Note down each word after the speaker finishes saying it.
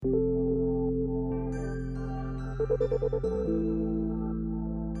Let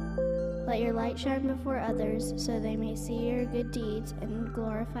your light shine before others, so they may see your good deeds and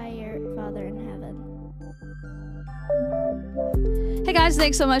glorify your Father in heaven. Hey guys,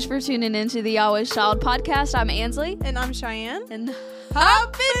 thanks so much for tuning into the Always Child podcast. I'm Ansley. And I'm Cheyenne. And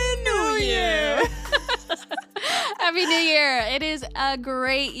Happy New Year! Happy New Year. It is a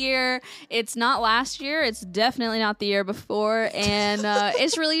great year. It's not last year. It's definitely not the year before. And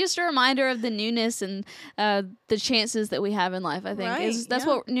it's really just a reminder of the newness and the chances that we have in life, I think. Right, That's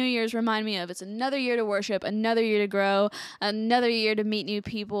what New Year's remind me of. It's another year to worship, another year to grow, another year to meet new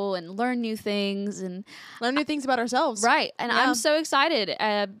people and learn new things. And Learn new things about ourselves. right. And Yeah. I'm so excited.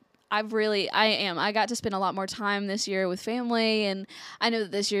 I am. I got to spend a lot more time this year with family, and I know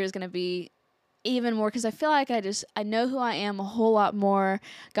that this year is going to be even more because I feel like I know who I am a whole lot more.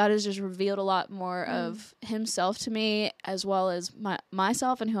 God has just revealed a lot more of himself to me, as well as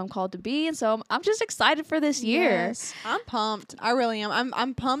myself and who I'm called to be. And so I'm just excited for this year. Yes. I'm pumped. I really am.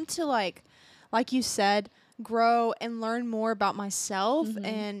 I'm pumped to like you said, grow and learn more about myself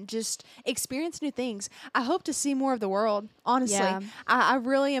and just experience new things. I hope to see more of the world, honestly. Yeah. I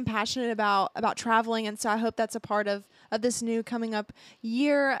really am passionate about traveling, and so I hope that's a part of this new coming up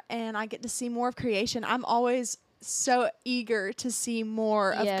year, and I get to see more of creation. I'm always so eager to see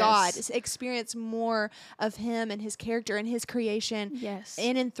more of God, Yes. experience more of him and his character and his creation Yes.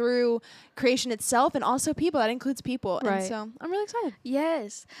 in and through creation itself, and also people. That includes people. Right. And so I'm really excited.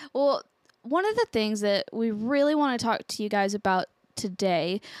 Yes. Well, one of the things that we really want to talk to you guys about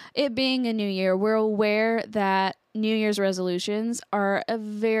today, it being a new year, we're aware that New Year's resolutions are a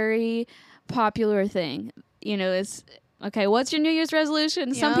very popular thing. You know, it's okay, what's your New Year's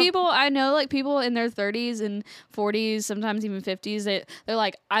resolution? Some Yeah. people, I know, like people in their 30s and 40s, sometimes even 50s, they're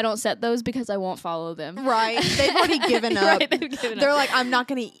like, I don't set those because I won't follow them. Right. They've already given up. Right, they've given They're up. like, I'm not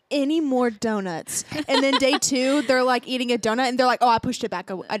going to eat any more donuts. And then day 2, they're like eating a donut, and they're like, oh, I pushed it back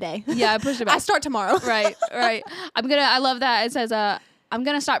a day. Yeah, I pushed it I back. start tomorrow. Right. I love that. It says, I'm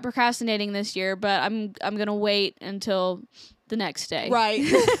going to stop procrastinating this year, but I'm going to wait until the next day. Right.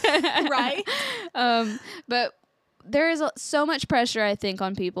 Right. But there is so much pressure, I think,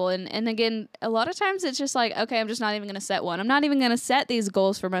 on people. And again, a lot of times it's just like, okay, I'm just not even going to set one. I'm not even going to set these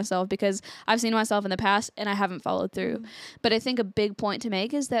goals for myself because I've seen myself in the past and I haven't followed through. But I think a big point to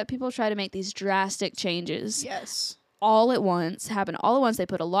make is that people try to make these drastic changes Yes. all at once, happen all at once. They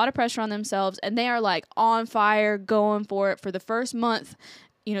put a lot of pressure on themselves and they are like on fire, going for it for the first month.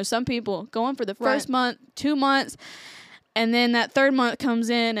 You know, some people going for the first month, 2 months, and then that third month comes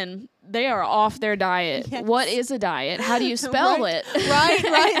in and they are off their diet. Yes. What is a diet? How do you spell Right. it?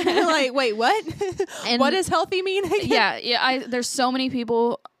 Right. They're like, wait, what? And what does healthy mean again? Yeah. There's so many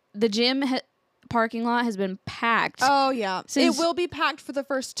people. The gym parking lot has been packed. Oh, yeah. Since- it will be packed for the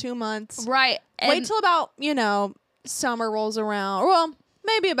first 2 months. Right. Wait till about, summer rolls around. Well,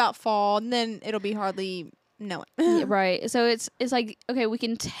 maybe about fall, and then it'll be hardly no. Yeah, right. So it's like, okay, we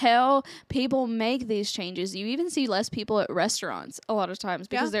can tell people make these changes. You even see less people at restaurants a lot of times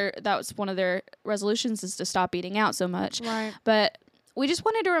because that was one of their resolutions is to stop eating out so much. Right. But we just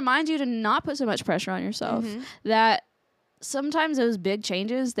wanted to remind you to not put so much pressure on yourself. Mm-hmm. That sometimes those big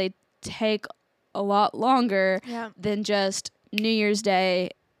changes, they take a lot longer Yeah. than just New Year's Day,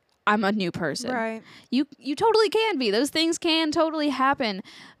 I'm a new person. Right. You totally can be. Those things can totally happen.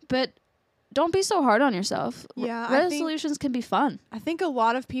 But don't be so hard on yourself. Yeah, I think- Resolutions can be fun. I think a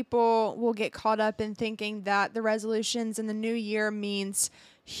lot of people will get caught up in thinking that the resolutions in the new year means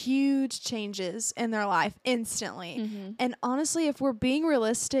huge changes in their life instantly. And honestly, if we're being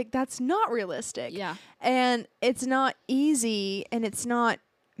realistic, that's not realistic. Yeah. And it's not easy, and it's not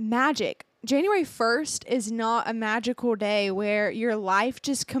magic. January 1st is not a magical day where your life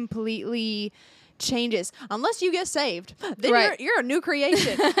just completely changes unless you get saved. Then Right. you're a new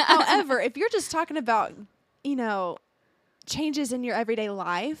creation. However, if you're just talking about, changes in your everyday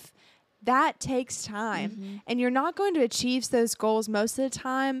life, that takes time. And you're not going to achieve those goals most of the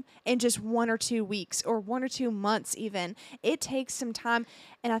time in just 1 or 2 weeks or 1 or 2 months even. It takes some time.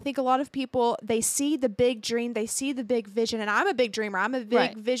 And I think a lot of people, they see the big dream, they see the big vision. And I'm a big dreamer. I'm a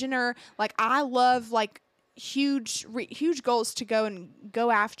big visioner. Like, I love huge goals to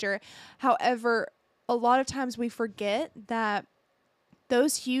go after. However, a lot of times we forget that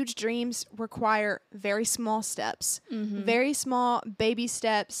those huge dreams require very small steps, very small baby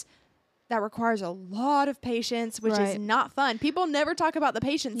steps. That requires a lot of patience, which is not fun. People never talk about the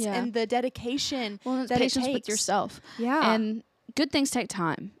patience and the dedication Well, it's that patience it takes with yourself. Yeah. And good things take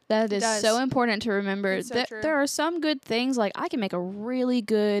time. That is does. so important to remember. It's so true. There are some good things, like I can make a really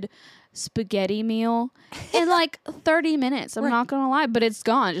good spaghetti meal in like 30 minutes. I'm Right. not going to lie, but it's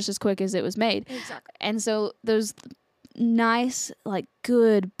gone just as quick as it was made. Exactly. And so those nice, like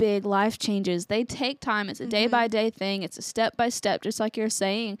good, big life changes, they take time. It's a day by day thing. It's a step by step, just like you're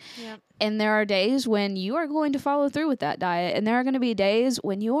saying. Yep. And there are days when you are going to follow through with that diet. And there are going to be days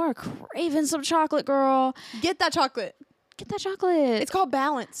when you are craving some chocolate, girl. Get that chocolate. Get that chocolate. It's called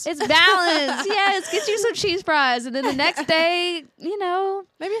balance. It's balance. Yes. Get you some cheese fries. And then the next day, you know,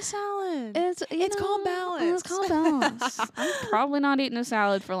 Maybe a salad. it's called balance. It's called balance. I'm probably not eating a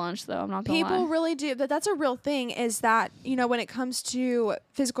salad for lunch, though. I'm not going to lie. People really do. But that's a real thing, is that, you know, when it comes to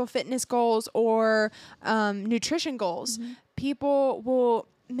physical fitness goals or nutrition goals, people will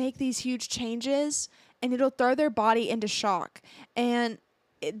make these huge changes and it'll throw their body into shock. And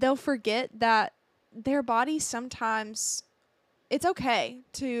they'll forget that their body sometimes, it's okay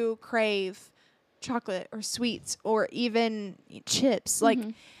to crave chocolate or sweets or even chips. Like,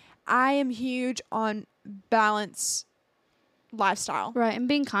 I am huge on balance lifestyle. Right. And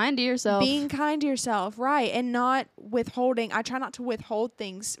being kind to yourself. Being kind to yourself, right, and not withholding. I try not to withhold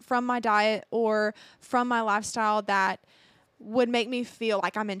things from my diet or from my lifestyle that would make me feel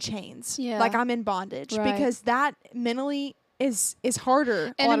like I'm in chains, Yeah. like I'm in bondage, Right. because that mentally is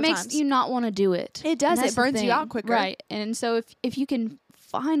harder a And lot it of makes times. you not want to do it. It does. And It that's the burns you thing. out quicker. Right. And so if you can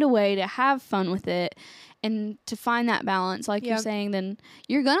find a way to have fun with it and to find that balance, like you're Yep. saying, then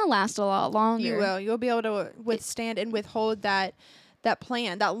you're going to last a lot longer. You will. You'll be able to withstand and withhold that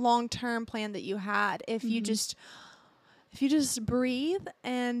plan, that long-term plan that you had, if you just breathe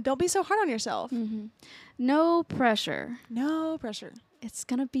and don't be so hard on yourself. No pressure. No pressure. It's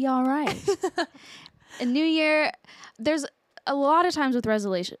going to be all right. A new year, there's a lot of times with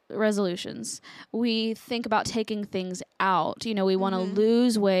resolutions, we think about taking things out. You know, we want to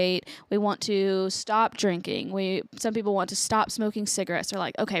lose weight. We want to stop drinking. Some people want to stop smoking cigarettes. They're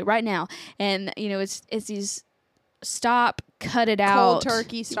like, okay, right now. And, you know, it's these stop, cut it out. Cold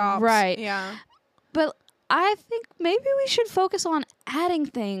turkey stops. Right. Yeah. But I think maybe we should focus on adding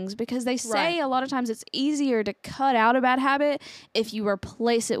things, because they say Right. a lot of times it's easier to cut out a bad habit if you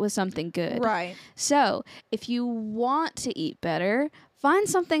replace it with something good. Right. So if you want to eat better, find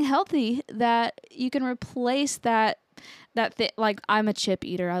something healthy that you can replace that like, I'm a chip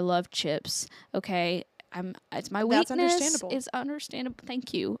eater. I love chips. Okay. It's my weakness. That's understandable. It's understandable.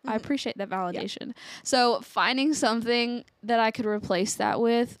 Thank you. I appreciate that validation. So finding something that I could replace that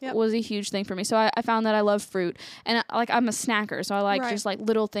with was a huge thing for me. So I found that I love fruit, and I'm a snacker. So I like just like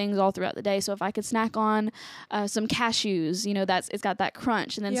little things all throughout the day. So if I could snack on some cashews, you know, it's got that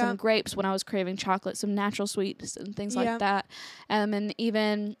crunch, and then some grapes when I was craving chocolate, some natural sweets and things like that. And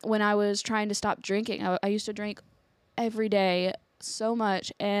even when I was trying to stop drinking, I used to drink every day so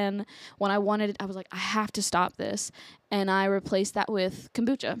much, and when I was like, I have to stop this, and I replaced that with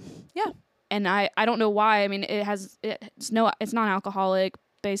kombucha. And I don't know why. I mean, it's non-alcoholic,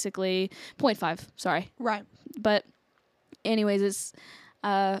 basically 0.5, sorry. Right. But anyways,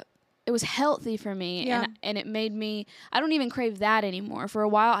 it was healthy for me, and it made me, I don't even crave that anymore. For a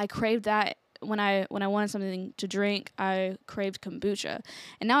while I craved that. When I wanted something to drink, I craved kombucha,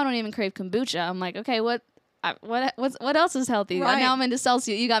 and now I don't even crave kombucha. I'm like, okay, what else is healthy? Right. Now I'm into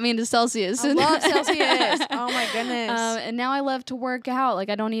Celsius. You got me into Celsius. I love Celsius. Oh my goodness. And now I love to work out. Like,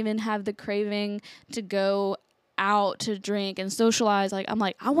 I don't even have the craving to go out to drink and socialize. Like, I'm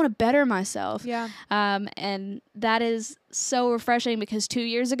like, I want to better myself. Yeah. And that is so refreshing, because 2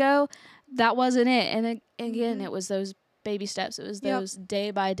 years ago, that wasn't it. And then, again, it was those baby steps. It was those day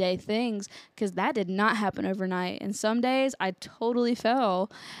by day things, because that did not happen overnight. And some days I totally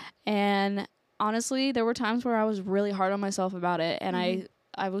fell, and honestly, there were times where I was really hard on myself about it, and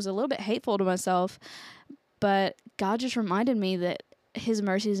I was a little bit hateful to myself, but God just reminded me that His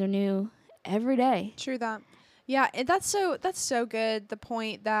mercies are new every day. True that. Yeah, and that's so good. The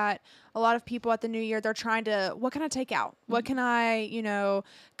point that a lot of people at the new year, they're trying to, what can I take out? What can I,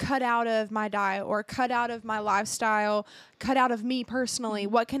 cut out of my diet, or cut out of my lifestyle, cut out of me personally?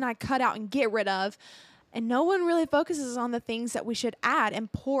 What can I cut out and get rid of? And no one really focuses on the things that we should add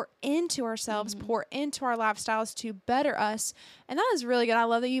and pour into ourselves, pour into our lifestyles to better us. And that is really good. I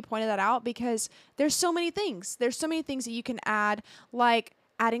love that you pointed that out, because there's so many things. There's so many things that you can add, like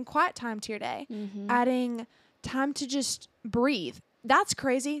adding quiet time to your day, adding time to just breathe. That's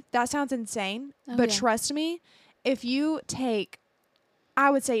crazy. That sounds insane. But trust me, if you take, I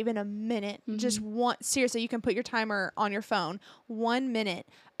would say, even a minute, just one, seriously, you can put your timer on your phone, 1 minute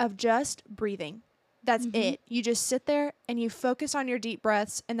of just breathing. That's it. You just sit there and you focus on your deep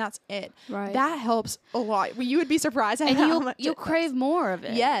breaths, and that's it. Right. That helps a lot. You would be surprised at And how much you'll it crave more of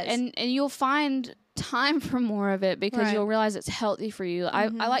it. Yes. And you'll find time for more of it because Right. you'll realize it's healthy for you. I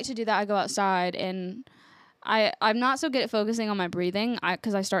like to do that. I go outside and I'm not so good at focusing on my breathing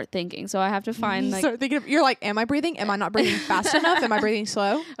because I start thinking. So I have to find You like, start thinking you're like, am I breathing? Am I not breathing fast enough? Am I breathing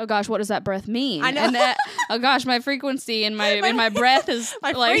slow? oh gosh, what does that breath mean? I know. And oh gosh, my frequency in my breath is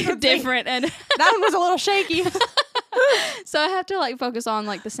My like frequency. different. And That one was a little shaky. so I have to like focus on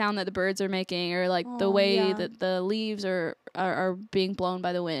like the sound that the birds are making or like the Oh, way yeah. that the leaves are being blown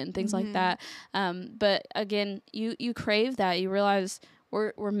by the wind, things like that. But again, you crave that. You realize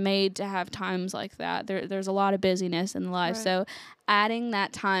we're made to have times like that. There's a lot of busyness in life. Right. So adding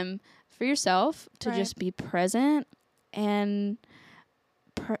that time for yourself to Right. just be present and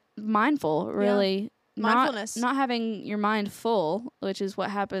mindful, really. Mindfulness. Not having your mind full, which is what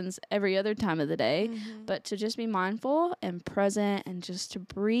happens every other time of the day, but to just be mindful and present and just to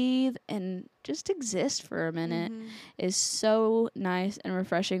breathe and just exist for a minute is so nice and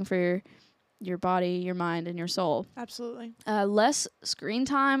refreshing for your body, your mind, and your soul. Absolutely. Less screen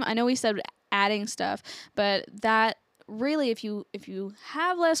time. I know we said adding stuff, but that really, if you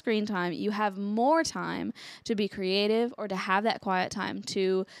have less screen time, you have more time to be creative or to have that quiet time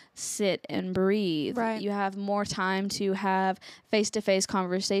to sit and breathe. Right. You have more time to have face-to-face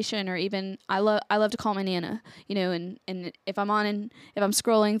conversation, or even I love to call my Nana, and if I'm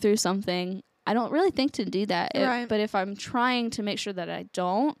scrolling through something, I don't really think to do that. Right. But if I'm trying to make sure that I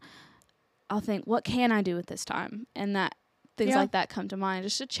don't, I'll think, what can I do with this time? And that things like that come to mind,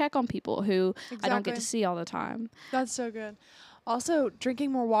 just to check on people who I don't get to see all the time. That's so good. Also,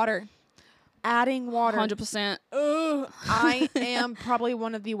 drinking more water. Adding water. 100%. Ugh, I am probably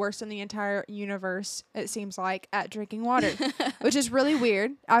one of the worst in the entire universe, it seems like, at drinking water, which is really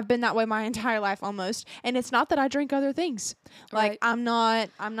weird. I've been that way my entire life almost. And it's not that I drink other things. Like, Right. I'm not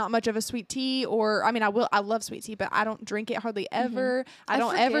much of a sweet tea, or I love sweet tea, but I don't drink it hardly ever. I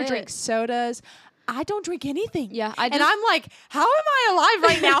don't ever forget. drink sodas. I don't drink anything. Yeah, and I'm like, how am I alive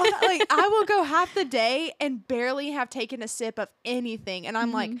right now? Like, I will go half the day and barely have taken a sip of anything. And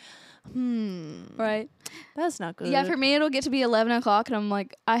I'm like, Right. that's not good. Yeah, for me, it'll get to be 11 o'clock, and I'm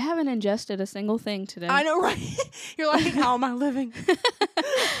like, I haven't ingested a single thing today. I know, right? You're like, how am I living?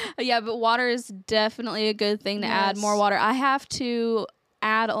 Yeah, but water is definitely a good thing to add more Yes. water. I have to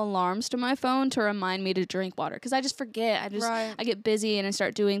add alarms to my phone to remind me to drink water because I just forget. Right. I get busy and I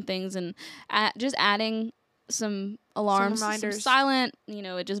start doing things, and just adding some alarms, some reminders. silent,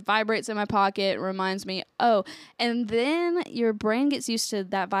 it just vibrates in my pocket, reminds me, and then your brain gets used to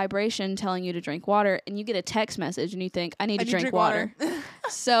that vibration telling you to drink water, and you get a text message and you think, I need to drink water.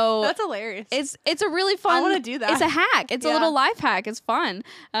 So That's hilarious. it's a really fun. I wanna do that. It's a hack. It's a Yeah. little life hack. It's fun.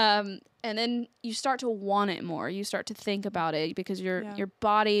 And then you start to want it more. You start to think about it because your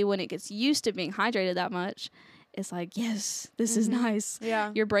body, when it gets used to being hydrated that much, it's like, yes, this is nice.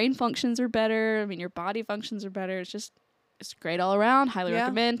 Yeah. Your brain functions are better. I mean, your body functions are better. It's great all around. Highly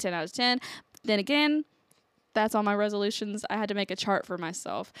recommend. 10 out of 10. Then again, that's all my resolutions. I had to make a chart for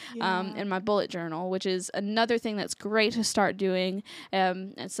myself in my bullet journal, which is another thing that's great to start doing.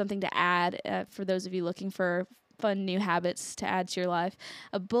 It's something to add for those of you looking for fun new habits to add to your life.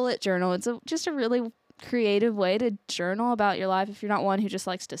 A bullet journal, it's just a really creative way to journal about your life. If you're not one who just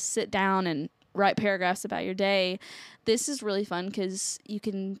likes to sit down and write paragraphs about your day, this is really fun because you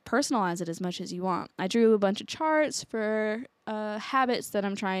can personalize it as much as you want. I drew a bunch of charts for habits that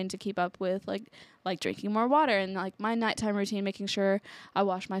I'm trying to keep up with, like drinking more water and like my nighttime routine, making sure I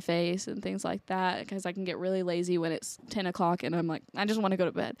wash my face and things like that, because I can get really lazy when it's 10 o'clock and I'm like, I just want to go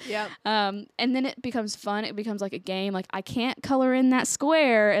to bed. Yeah. And then it becomes fun. It becomes like a game. Like, I can't color in that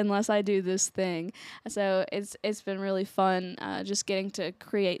square unless I do this thing. So it's been really fun just getting to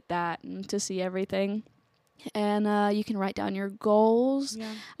create that and to see everything. And you can write down your goals.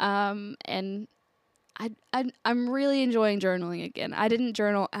 Yeah. And I'm really enjoying journaling again. I didn't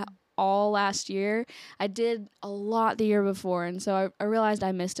journal at all last year. I did a lot the year before, and so I realized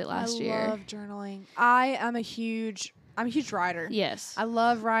I missed it last year. I love journaling. I'm a huge writer. Yes. I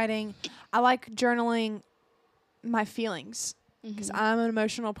love writing. I like journaling my feelings because I'm an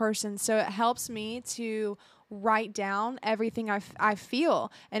emotional person. So it helps me to write down everything I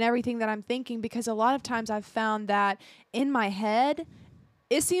feel and everything that I'm thinking, because a lot of times I've found that in my head,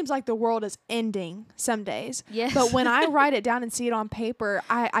 it seems like the world is ending some days. Yes. But when I write it down and see it on paper,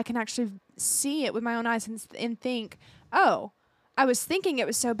 I can actually see it with my own eyes and think, oh, I was thinking it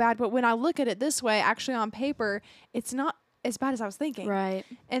was so bad, but when I look at it this way, actually on paper, it's not as bad as I was thinking. Right.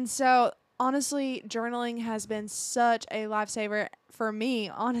 And so, honestly, journaling has been such a lifesaver for me,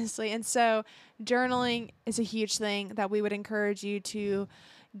 honestly. And so, journaling is a huge thing that we would encourage you to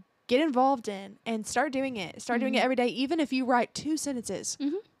get involved in and start doing it. Start doing it every day. Even if you write 2 sentences,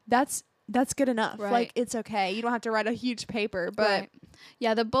 that's that's good enough. Right. Like, it's okay. You don't have to write a huge paper, but Right.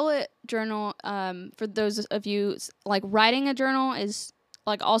 Yeah, the bullet journal, for those of you, like, writing a journal is,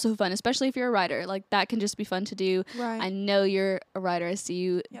 like, also fun, especially if you're a writer. Like, that can just be fun to do. right. I know you're a writer. I see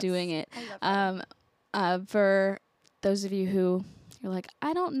you Yes, doing it. I love that. For those of you who you're like,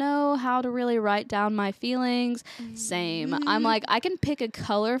 I don't know how to really write down my feelings. Same. I'm like, I can pick a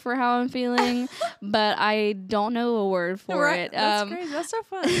color for how I'm feeling, but I don't know a word for Right. it. That's crazy. That's so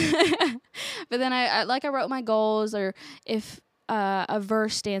fun. But then I wrote my goals, or if a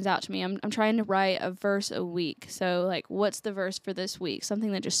verse stands out to me, I'm trying to write a verse a week. So, like, what's the verse for this week?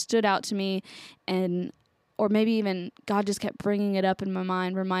 Something that just stood out to me, and or maybe even God just kept bringing it up in my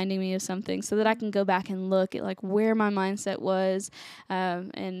mind, reminding me of something, so that I can go back and look at, like, where my mindset was,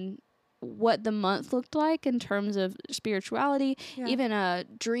 and what the month looked like in terms of spirituality. Yeah. Even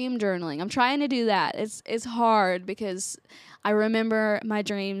dream journaling. I'm trying to do that. It's hard because I remember my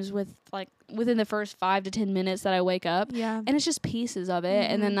dreams within the first 5 to 10 minutes that I wake up, Yeah. and it's just pieces of it,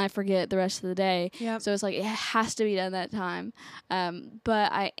 and then I forget the rest of the day. Yep. So it's like it has to be done that time.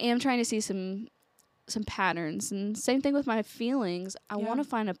 But I am trying to see some patterns, and same thing with my feelings. I Yeah. want to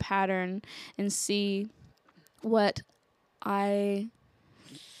find a pattern and see what I'm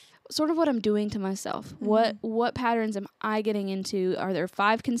doing to myself. What patterns am I getting into? Are there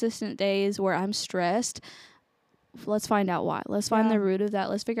 5 consistent days where I'm stressed? Let's find out why. Let's find Yeah. the root of that.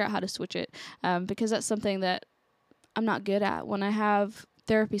 Let's figure out how to switch it, because that's something that I'm not good at. When I have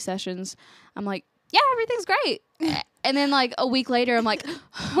therapy sessions, I'm like, yeah, everything's great. And then, like, a week later, I'm like,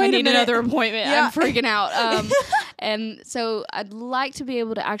 I Wait a need minute. another appointment. Yeah. I'm freaking out. And so I'd like to be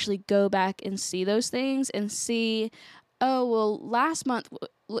able to actually go back and see those things and see, oh, well, last month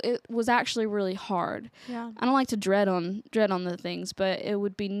it was actually really hard. Yeah. I don't like to dread on the things, but it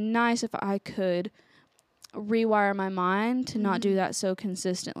would be nice if I could rewire my mind to not do that so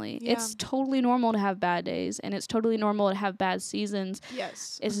consistently. Yeah. It's totally normal to have bad days, and it's totally normal to have bad seasons.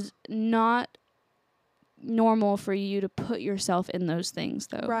 Yes. It's not normal for you to put yourself in those things,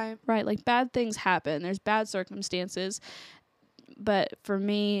 though. Right. Like, bad things happen. There's bad circumstances. But for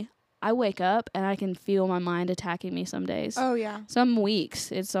me, I wake up and I can feel my mind attacking me some days. Oh, yeah. Some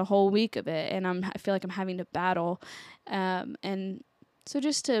weeks, it's a whole week of it, and I feel like I'm having to battle. And so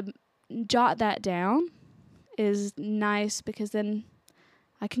just to jot that down is nice, because then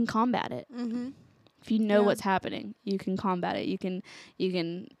I can combat it. Mm-hmm. If you know Yeah. what's happening, you can combat it. You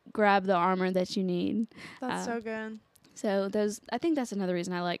can grab the armor that you need. That's so good. So I think that's another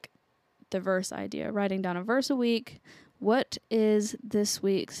reason I like the verse idea. Writing down a verse a week. What is this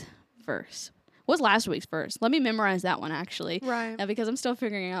week's verse? What's last week's verse? Let me memorize that one, actually. Right. Because I'm still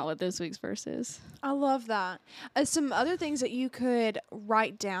figuring out what this week's verse is. I love that. Some other things that you could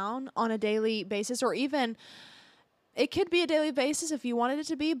write down on a daily basis, or even it could be a daily basis if you wanted it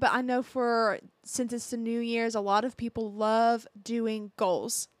to be, but I know since it's the New Year's, a lot of people love doing goal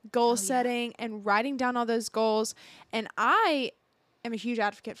setting and writing down all those goals. And I am a huge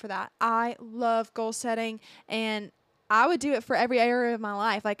advocate for that. I love goal setting, and I would do it for every area of my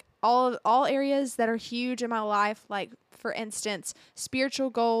life. Like, all areas that are huge in my life, like, for instance, spiritual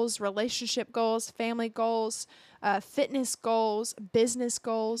goals, relationship goals, family goals, fitness goals, business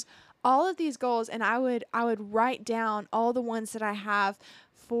goals, all of these goals. And I would write down all the ones that I have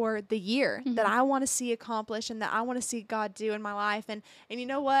for the year that I want to see accomplished and that I want to see God do in my life. And you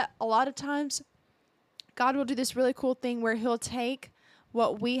know what? A lot of times God will do this really cool thing where he'll take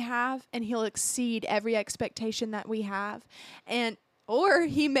what we have and he'll exceed every expectation that we have. Or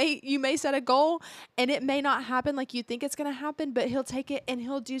you may set a goal and it may not happen like you think it's going to happen, but he'll take it and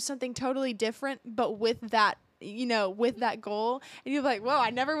he'll do something totally different, but with that, with that goal. And you're like, whoa, I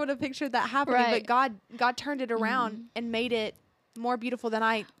never would have pictured that happening. Right. But God turned it around and made it more beautiful than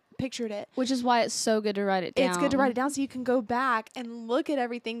I pictured it. Which is why it's so good to write it down. It's good to write it down so you can go back and look at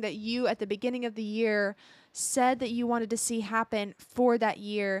everything that you at the beginning of the year said that you wanted to see happen for that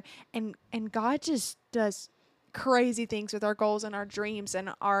year. And God just does crazy things with our goals and our dreams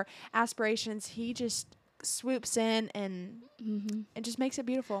and our aspirations. He just swoops in and it just makes it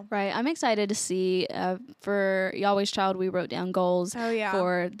beautiful. Right. I'm excited to see for Yahweh's Child, we wrote down goals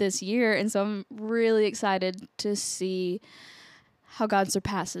for this year. And so I'm really excited to see how God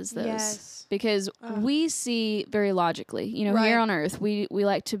surpasses those. Yes. Because we see very logically, Right. here on earth, we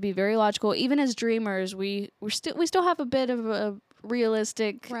like to be very logical. Even as dreamers, we still have a bit of a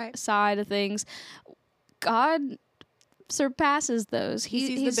realistic Right. side of things. God surpasses those. He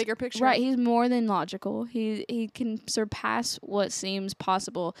sees the bigger picture. Right. He's more than logical. He can surpass what seems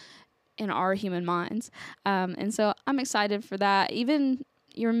possible in our human minds. And so I'm excited for that. Even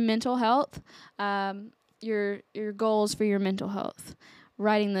your mental health, your goals for your mental health.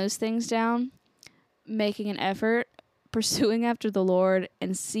 writing those things down, making an effort, pursuing after the Lord,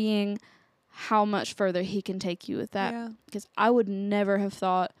 and seeing how much further he can take you with that. Yeah. Because I would never have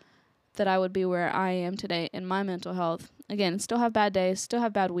thought that I would be where I am today in my mental health. Again, still have bad days, still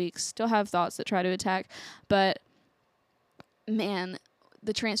have bad weeks, still have thoughts that try to attack. But, man,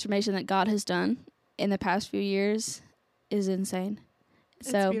 the transformation that God has done in the past few years is insane.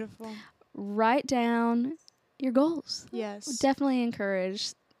 It's So beautiful. write down your goals. Yes. Definitely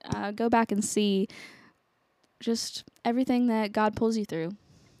encourage. Go back and see just everything that God pulls you through.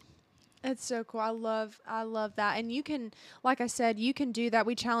 It's so cool. I love that. And you can, like I said, you can do that.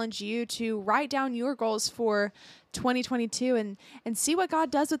 We challenge you to write down your goals for 2022 and see what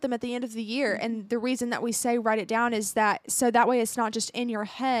God does with them at the end of the year. And the reason that we say write it down is that so that way it's not just in your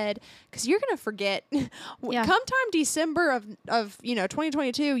head, because you're going to forget. Yeah. Come time December of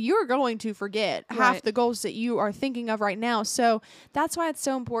 2022, you're going to forget half Right. the goals that you are thinking of right now. So that's why it's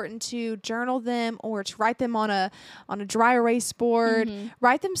so important to journal them or to write them on a dry erase board. Mm-hmm.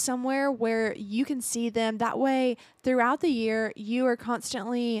 Write them somewhere where you can see them. That way, throughout the year, you are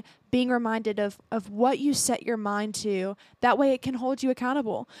constantly being reminded of what you set your mind to. That way, it can hold you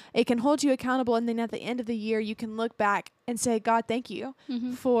accountable. It can hold you accountable, and then at the end of the year, you can look back and say, God, thank you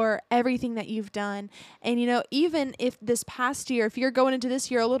for everything that you've done. And, even if this past year, if you're going into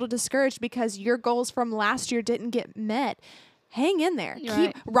this year a little discouraged because your goals from last year didn't get met, hang in there.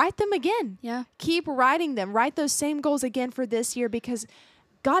 Right. Write them again. Yeah. Keep writing them. Write those same goals again for this year, because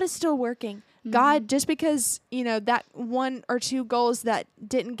God is still working. God, just because, that one or two goals that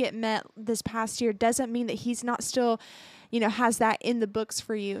didn't get met this past year doesn't mean that he's not still, has that in the books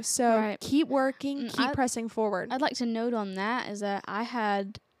for you. So Right. keep working, keep pressing forward. I'd like to note on that is that I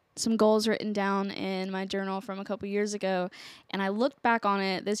had some goals written down in my journal from a couple years ago, and I looked back on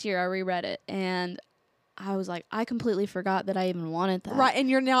it this year. I reread it, and I was like, I completely forgot that I even wanted that. Right. And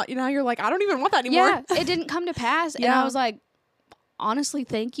you're like, I don't even want that anymore. Yeah, it didn't come to pass, and Yeah. I was like, honestly,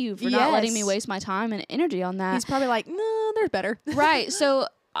 thank you for not letting me waste my time and energy on that. He's probably like, no, there's better. Right. So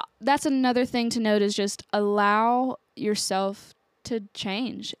that's another thing to note is just allow yourself to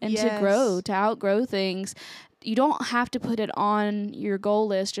change and to grow, to outgrow things. You don't have to put it on your goal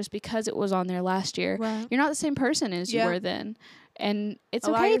list just because it was on there last year. Right. You're not the same person as you Yeah. were then. And it's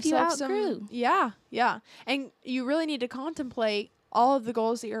Allow okay if you yourself outgrew. Yeah. And you really need to contemplate all of the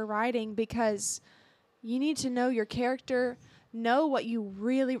goals that you're writing, because you need to know your character, know what you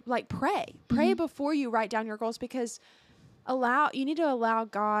really like. Pray before you write down your goals, because you need to allow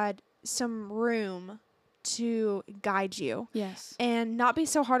God some room to guide you. Yes. And not be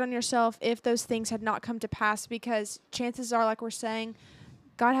so hard on yourself if those things had not come to pass, because chances are, like we're saying,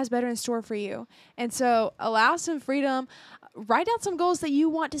 God has better in store for you. And so allow some freedom. Write down some goals that you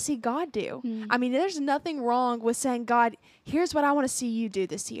want to see God do. I mean, there's nothing wrong with saying, God, here's what I want to see you do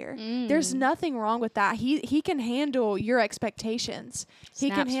this year. There's nothing wrong with that. He can handle your expectations. He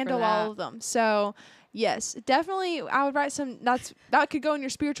can Snaps for handle that. all of them. So yes, definitely I would write some, that could go in your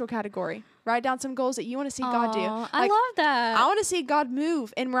spiritual category. Write down some goals that you want to see God do. Aw, I love that. I want to see God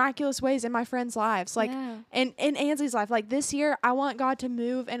move in miraculous ways in my friends' lives. Like, Yeah. in Ansley's life. Like, this year, I want God to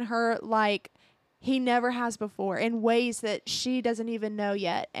move in her like he never has before, in ways that she doesn't even know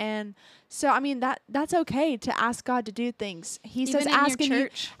yet. And so, I mean, that's okay to ask God to do things. He Even says, in your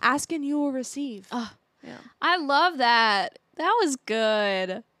ask and you will receive. Oh, Yeah. I love that. That was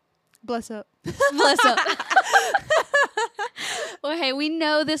good. Bless up. Bless up. Well, hey, we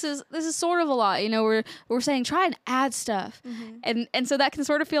know this is sort of a lot. We're saying try and add stuff, and so that can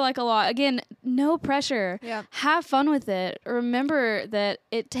sort of feel like a lot. Again, no pressure. Yeah. Have fun with it. Remember that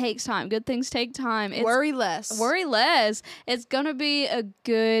it takes time. Good things take time. Worry less. Worry less. It's gonna be a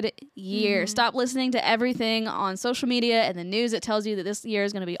good year. Stop listening to everything on social media and the news that tells you that this year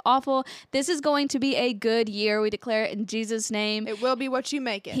is gonna be awful. This is going to be a good year. We declare it in Jesus' name. It will be what you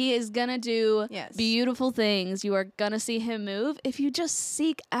make it. He is gonna do Yes. beautiful things. You are gonna see him move if you just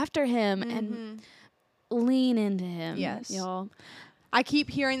seek after him and lean into him. Yes. Y'all. I keep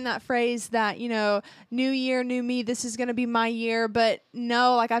hearing that phrase that, new year, new me, this is going to be my year. But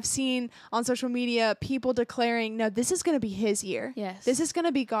no, like I've seen on social media, people declaring, no, this is going to be his year. Yes. This is going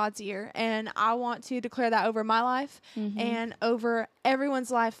to be God's year. And I want to declare that over my life and over everyone's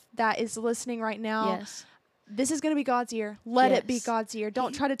life that is listening right now. Yes. This is going to be God's year. Let it be Yes. God's year.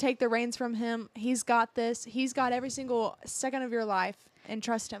 Don't try to take the reins from him. He's got this. He's got every single second of your life, and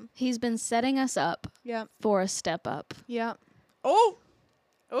trust him. He's been setting us up Yep. for a step up. Yep. Oh.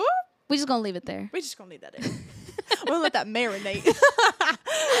 We're just gonna leave it there. We're just going to leave that in. We'll let that marinate.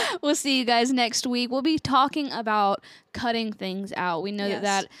 We'll see you guys next week. We'll be talking about cutting things out. We know Yes.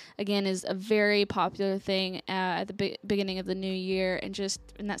 that again, is a very popular thing at the beginning of the new year and just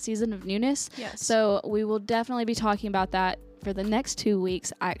in that season of newness. Yes. So we will definitely be talking about that for the next 2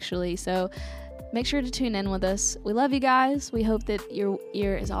 weeks, actually. So make sure to tune in with us. We love you guys. We hope that your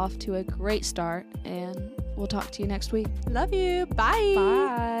year is off to a great start, and we'll talk to you next week. Love you. Bye.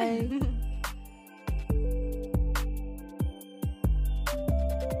 Bye.